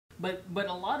But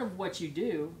a lot of what you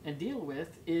do and deal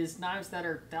with is knives that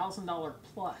are $1,000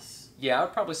 plus. Yeah, I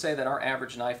would probably say that our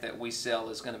average knife that we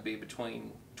sell is going to be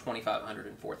between $2,500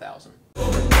 and $4,000.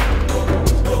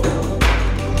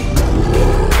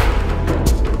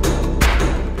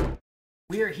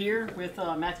 We are here with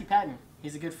Matthew Patton.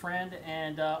 He's a good friend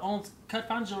and owns Cut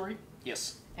Fine Jewelry.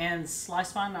 Yes. And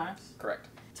Slice Fine Knives. Correct.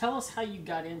 Tell us how you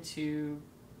got into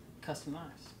custom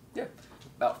knives. Yeah.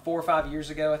 About 4 or 5 years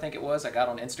ago, I think it was, I got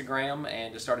on Instagram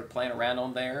and just started playing around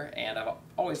on there. And I've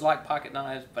always liked pocket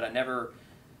knives, but I never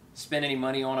spent any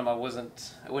money on them. I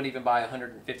wouldn't even buy a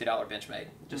 $150 Benchmade.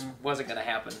 It just wasn't going to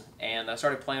happen. And I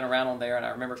started playing around on there, and I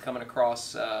remember coming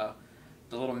across the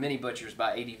little mini butchers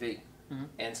by ADV.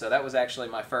 And so that was actually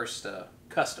my first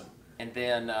custom. And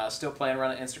then still playing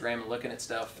around on Instagram and looking at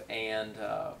stuff, and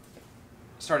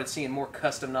started seeing more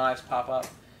custom knives pop up.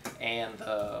 And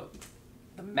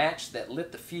the match that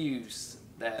lit the fuse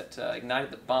that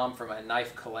ignited the bomb for my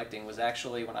knife collecting was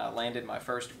actually when I landed my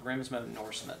first Grimsman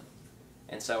Norseman.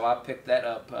 And so I picked that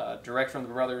up direct from the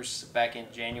brothers back in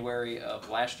January of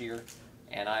last year,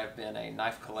 and I've been a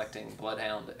knife collecting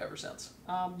bloodhound ever since.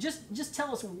 Just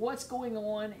tell us what's going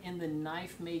on in the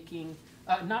knife making,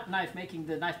 not knife making,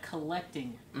 the knife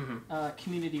collecting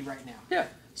community right now. Yeah.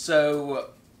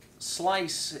 So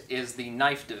Slice is the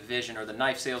knife division, or the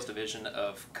knife sales division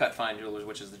of Cut Fine Jewelers,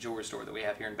 which is the jewelry store that we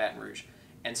have here in Baton Rouge.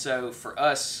 And so for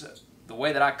us, the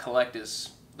way that I collect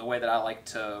is the way that I like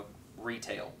to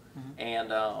retail.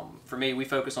 And for me, we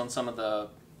focus on some of the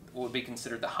what would be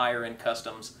considered the higher end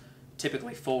customs,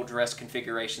 typically full dress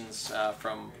configurations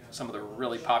from some of the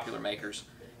really popular makers.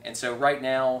 And so right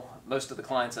now, most of the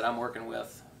clients that I'm working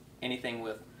with, anything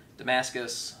with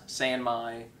Damascus,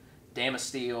 Sanmai,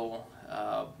 Damasteel,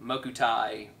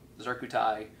 Mokutai,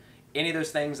 Zircutai, any of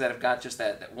those things that have got just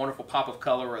that wonderful pop of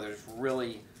color, or there's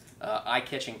really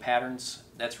eye-catching patterns,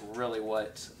 that's really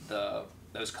what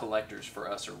those collectors for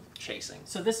us are chasing.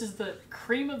 So this is the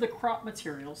cream of the crop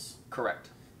materials. Correct.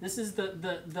 This is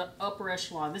the upper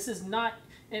echelon. This is not,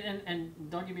 and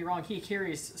don't get me wrong, he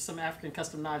carries some African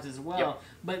custom knives as well.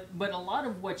 Yep. But a lot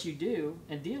of what you do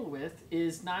and deal with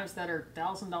is knives that are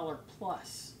 $1,000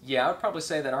 plus. Yeah, I would probably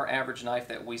say that our average knife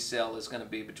that we sell is going to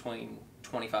be between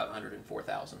 $2,500 and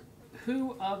 $4,000.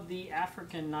 Who of the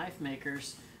African knife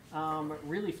makers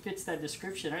really fits that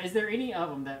description? Is there any of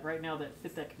them that right now that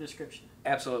fit that description?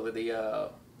 Absolutely.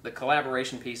 The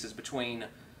collaboration pieces between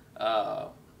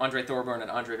Andre Thorburn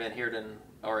and Andre Van Heerden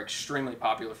are extremely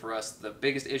popular for us. The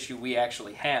biggest issue we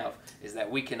actually have is that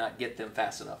we cannot get them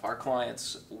fast enough. Our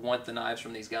clients want the knives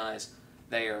from these guys.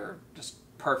 They are just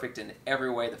perfect in every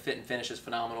way. The fit and finish is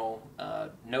phenomenal.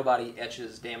 Nobody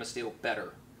etches Damasteel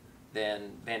better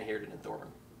than Van Heerden and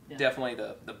Thorburn. Yeah. Definitely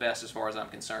the best as far as I'm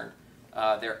concerned.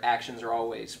 Their actions are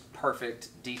always perfect.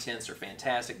 Detents are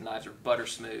fantastic. Knives are butter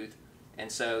smooth.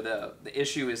 And so the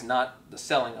issue is not the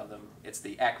selling of them, it's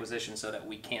the acquisition so that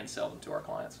we can sell them to our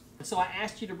clients. So I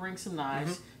asked you to bring some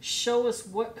knives. Show us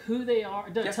who they are.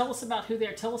 Tell us about who they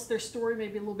are. Tell us their story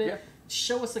maybe a little bit. Yeah.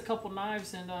 Show us a couple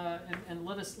knives and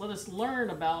let us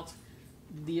learn about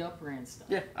the upper end stuff.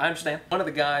 Yeah, I understand. One of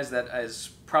the guys that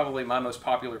is probably my most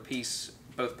popular piece,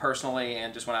 both personally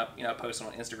and just when I post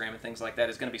on Instagram and things like that,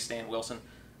 is going to be Stan Wilson.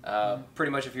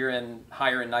 Pretty much if you're in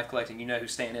higher end knife collecting, you know who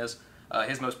Stan is.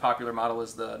 His most popular model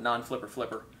is the non-flipper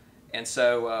flipper. And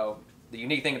so the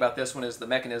unique thing about this one is the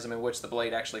mechanism in which the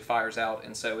blade actually fires out.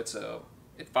 And so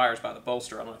it fires by the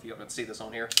bolster. I don't know if you can see this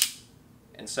on here.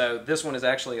 And so this one is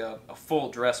actually a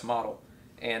full dress model.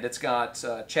 And it's got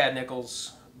Chad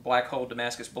Nichols black hole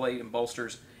Damascus blade and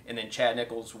bolsters, and then Chad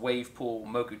Nichols wave pool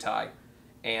Mokutai.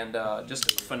 And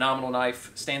just a phenomenal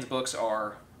knife. Stan's books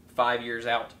are 5 years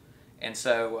out. And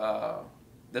so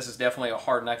this is definitely a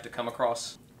hard knife to come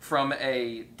across. From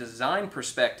a design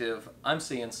perspective, I'm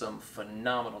seeing some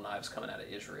phenomenal knives coming out of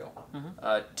Israel.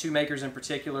 Two makers in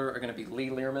particular are going to be Lee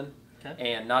Learman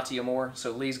and Nati Amor. So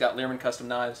Lee's got Learman custom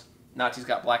knives. Nati's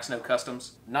got Black Snow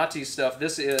Customs. Nati's stuff,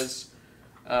 this is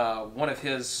one of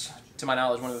his, to my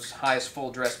knowledge, one of his highest full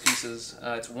dress pieces.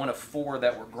 It's one of 4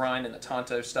 that were grind in the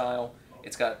Tonto style.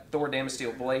 It's got Thor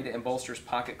Damasteel blade and bolsters,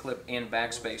 pocket clip, and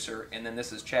backspacer. And then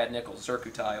this is Chad Nichols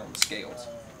Zircutai on the scales.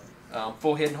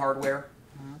 Full hidden hardware.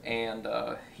 And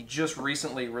he just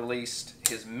recently released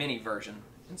his mini version,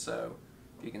 and so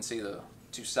you can see the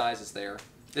 2 sizes there.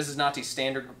 This is Nati's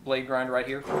standard blade grind right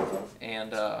here,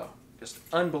 and just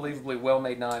unbelievably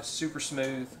well-made knives, super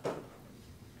smooth.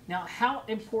 Now, how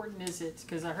important is it,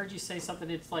 because I heard you say something,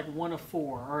 it's like 1 of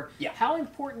 4, or how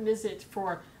important is it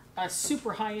for a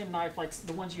super high-end knife like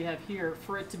the ones you have here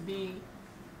for it to be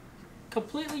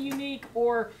completely unique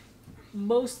or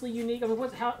mostly unique? I mean,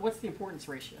 what's the importance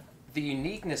ratio? The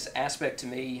uniqueness aspect to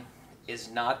me is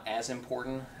not as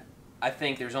important. I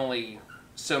think there's only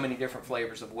so many different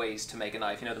flavors of ways to make a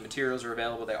knife. You know, the materials are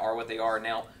available, they are what they are.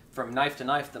 Now, from knife to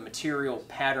knife, the material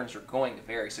patterns are going to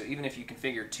vary. So even if you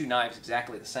configure two knives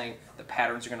exactly the same, the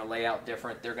patterns are going to lay out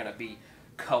different. They're going to be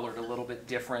colored a little bit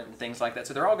different and things like that.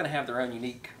 So they're all going to have their own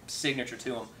unique signature to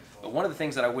them. But one of the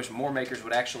things that I wish more makers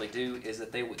would actually do is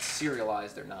that they would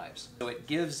serialize their knives. So it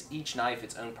gives each knife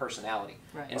its own personality.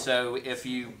 Right. And so if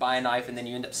you buy a knife and then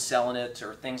you end up selling it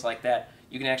or things like that,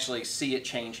 you can actually see it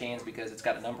change hands because it's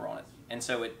got a number on it. And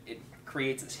so it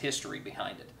creates its history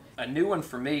behind it. A new one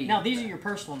for me... Now, these are your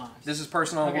personal knives. This is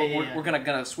personal. Okay, we're going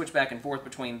to switch back and forth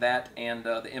between that and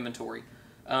the inventory.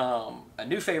 A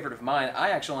new favorite of mine, I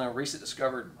actually only recently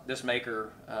discovered this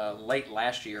maker late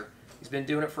last year. He's been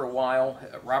doing it for a while,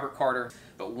 Robert Carter.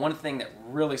 But one thing that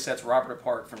really sets Robert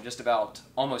apart from just about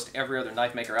almost every other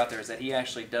knife maker out there is that he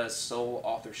actually does sole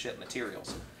authorship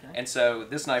materials. Okay. And so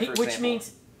this knife, for example... Which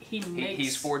means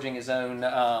he's forging his own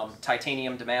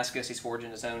titanium Damascus. He's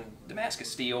forging his own Damascus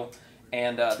steel.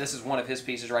 And this is one of his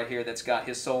pieces right here that's got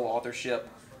his sole authorship.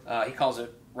 He calls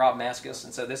it Rob Mascus.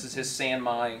 And so this is his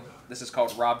Sanmai. This is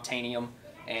called Robtanium.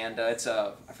 And it's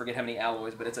I forget how many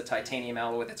alloys, but it's a titanium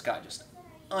alloy that's got just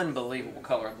unbelievable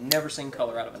color. I've never seen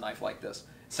color out of a knife like this.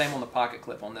 Same on the pocket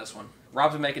clip on this one.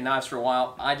 Rob's been making knives for a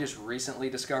while. I just recently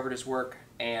discovered his work,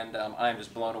 and I'm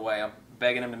just blown away. I'm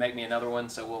begging him to make me another one,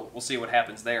 so we'll see what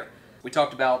happens there. We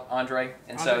talked about Andre,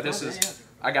 and so this is,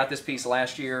 I got this piece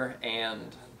last year,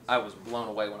 and I was blown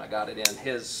away when I got it in.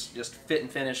 His just fit and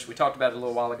finish, we talked about it a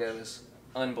little while ago, is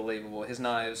unbelievable. His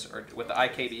knives are with the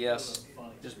IKBS,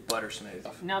 just butter smooth.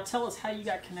 Now tell us how you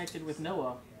got connected with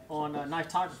Noah on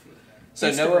Knifetography. So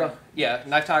Noah, yeah,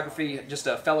 Knifetography, just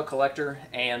a fellow collector,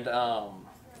 and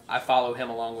I follow him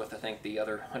along with, I think, the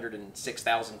other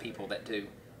 106,000 people that do.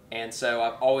 And so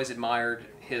I've always admired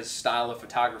his style of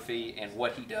photography and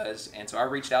what he does. And so I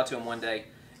reached out to him one day,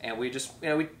 and we just,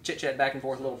 we chit-chat back and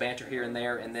forth, a little banter here and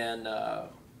there. And then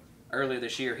earlier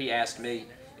this year, he asked me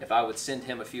if I would send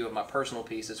him a few of my personal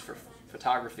pieces for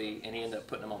photography, and he ended up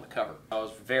putting them on the cover. I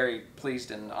was very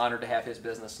pleased and honored to have his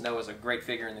business. Noah's a great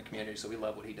figure in the community, so we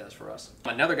love what he does for us.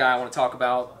 Another guy I want to talk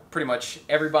about, pretty much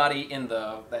everybody in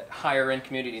that higher end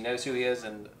community knows who he is,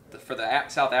 and for the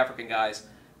South African guys,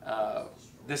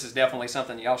 this is definitely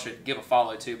something y'all should give a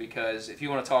follow to, because if you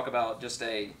want to talk about just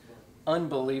a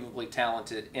unbelievably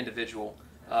talented individual,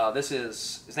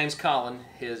 his name's Colin.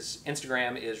 His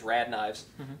Instagram is Rad Knives,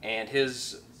 and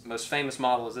his most famous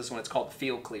model is this one. It's called the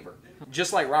Field Cleaver.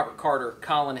 Just like Robert Carter,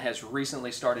 Colin has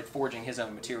recently started forging his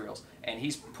own materials, and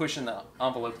he's pushing the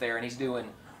envelope there, and he's doing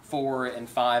 4 and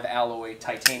 5 alloy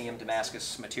titanium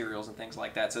Damascus materials and things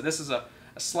like that. So this is a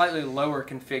slightly lower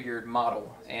configured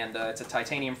model, and it's a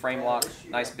titanium frame lock,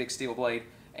 nice big steel blade,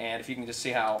 and if you can just see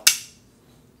how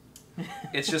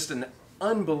it's just an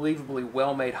unbelievably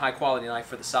well-made, high-quality knife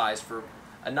for the size. For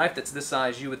a knife that's this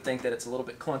size, you would think that it's a little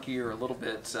bit clunky or a little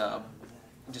bit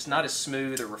just not as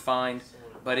smooth or refined,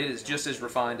 but it is just as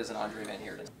refined as an Andre Van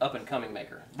Heerden. Up-and-coming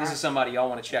maker. This is somebody y'all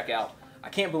want to check out. I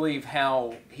can't believe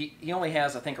how he only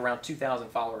has, I think, around 2,000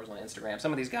 followers on Instagram.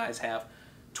 Some of these guys have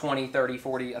 20, 30,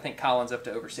 40. I think Colin's up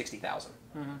to over 60,000.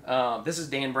 This is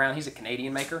Dan Brown. He's a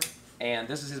Canadian maker, and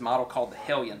this is his model called the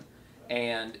Hellion.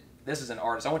 And this is an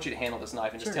artist. I want you to handle this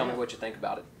knife and just tell me what you think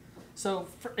about it. So,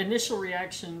 initial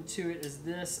reaction to it is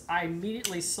this. I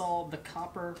immediately saw the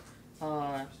copper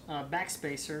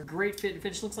backspacer. Great fit and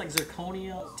finish. Looks like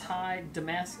zirconia tied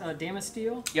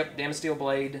Damasteel. Yep, Damasteel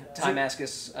blade,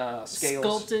 Damascus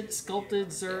scales. Sculpted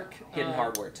Zirc. Yeah, hidden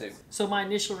hardware too. So my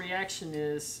initial reaction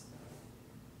is,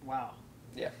 wow.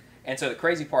 Yeah, and so the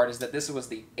crazy part is that this was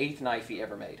the 8th knife he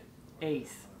ever made. 8th.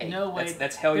 No way.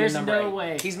 That's Hellion number 8. There's no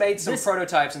way. He's made some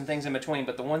prototypes and things in between,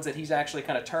 but the ones that he's actually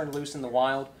kind of turned loose in the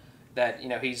wild, that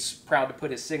he's proud to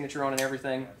put his signature on and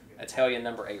everything, that's Hellion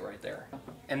number 8 right there.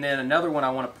 And then another one I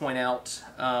want to point out,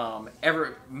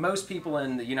 most people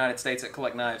in the United States that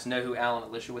collect knives know who Alan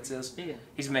Elishewitz is. Yeah.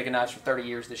 He's been making knives for 30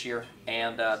 years this year,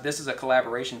 and this is a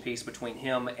collaboration piece between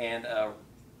him and a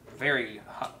very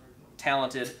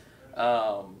talented,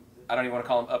 I don't even want to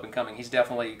call him up and coming. He's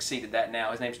definitely exceeded that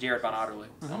now. His name's Jared Von Otterloo.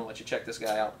 I'm going to let you check this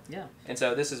guy out. Yeah. And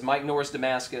so this is Mike Norris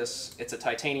Damascus. It's a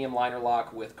titanium liner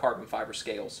lock with carbon fiber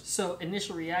scales. So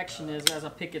initial reaction is, as I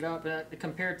pick it up,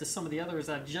 compared to some of the others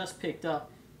I've just picked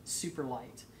up, super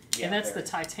light. Yeah, and that's the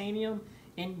titanium.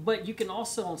 But you can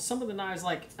also, on some of the knives,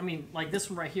 like this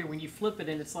one right here, when you flip it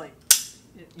and it's like,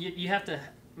 you have to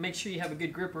make sure you have a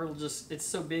good grip or it's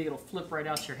so big it'll flip right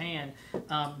out your hand.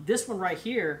 This one right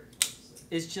here,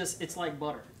 it's like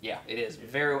butter. Yeah, it is.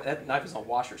 That knife is on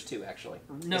washers too, actually.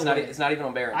 No it's way. not. It's not even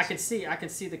on bearings. I can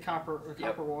see the copper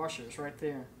washers right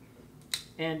there,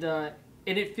 and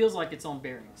it feels like it's on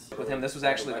bearings. With him, this was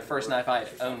actually the first knife I had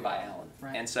owned by Alan,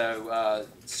 Right. and so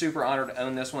super honored to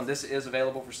own this one. This is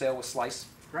available for sale with Slice.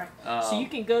 Right. So you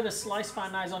can go to Slice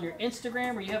Fine Knives on your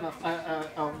Instagram, or you have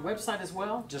a website as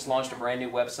well. Just launched a brand new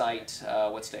website.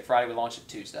 What's today? Friday. We launched it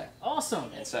Tuesday.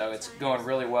 Awesome. And so it's going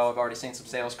really well. I've already seen some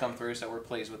sales come through, so we're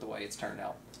pleased with the way it's turned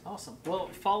out. Awesome. Well,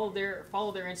 follow their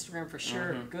Instagram for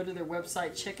sure. Go to their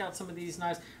website. Check out some of these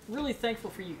knives. Really thankful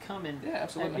for you coming. Yeah,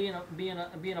 absolutely. And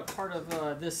being a part of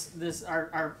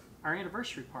our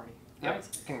anniversary party. Yep.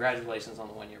 Right? Congratulations on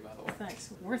the 1 year, by the way.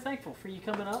 Thanks. We're thankful for you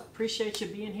coming up. Appreciate you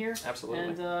being here. Absolutely.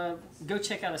 And go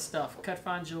check out his stuff. Cut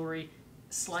Fine Jewelry,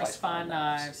 Slice Fine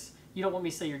Knives. You don't want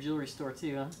me to say your jewelry store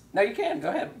too, huh? No, you can. Go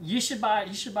ahead. You should buy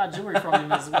jewelry from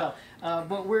him as well.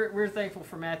 But we're thankful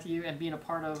for Matthew and being a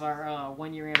part of our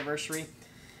 1 year anniversary.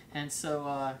 And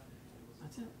so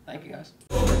that's it. Thank you, guys.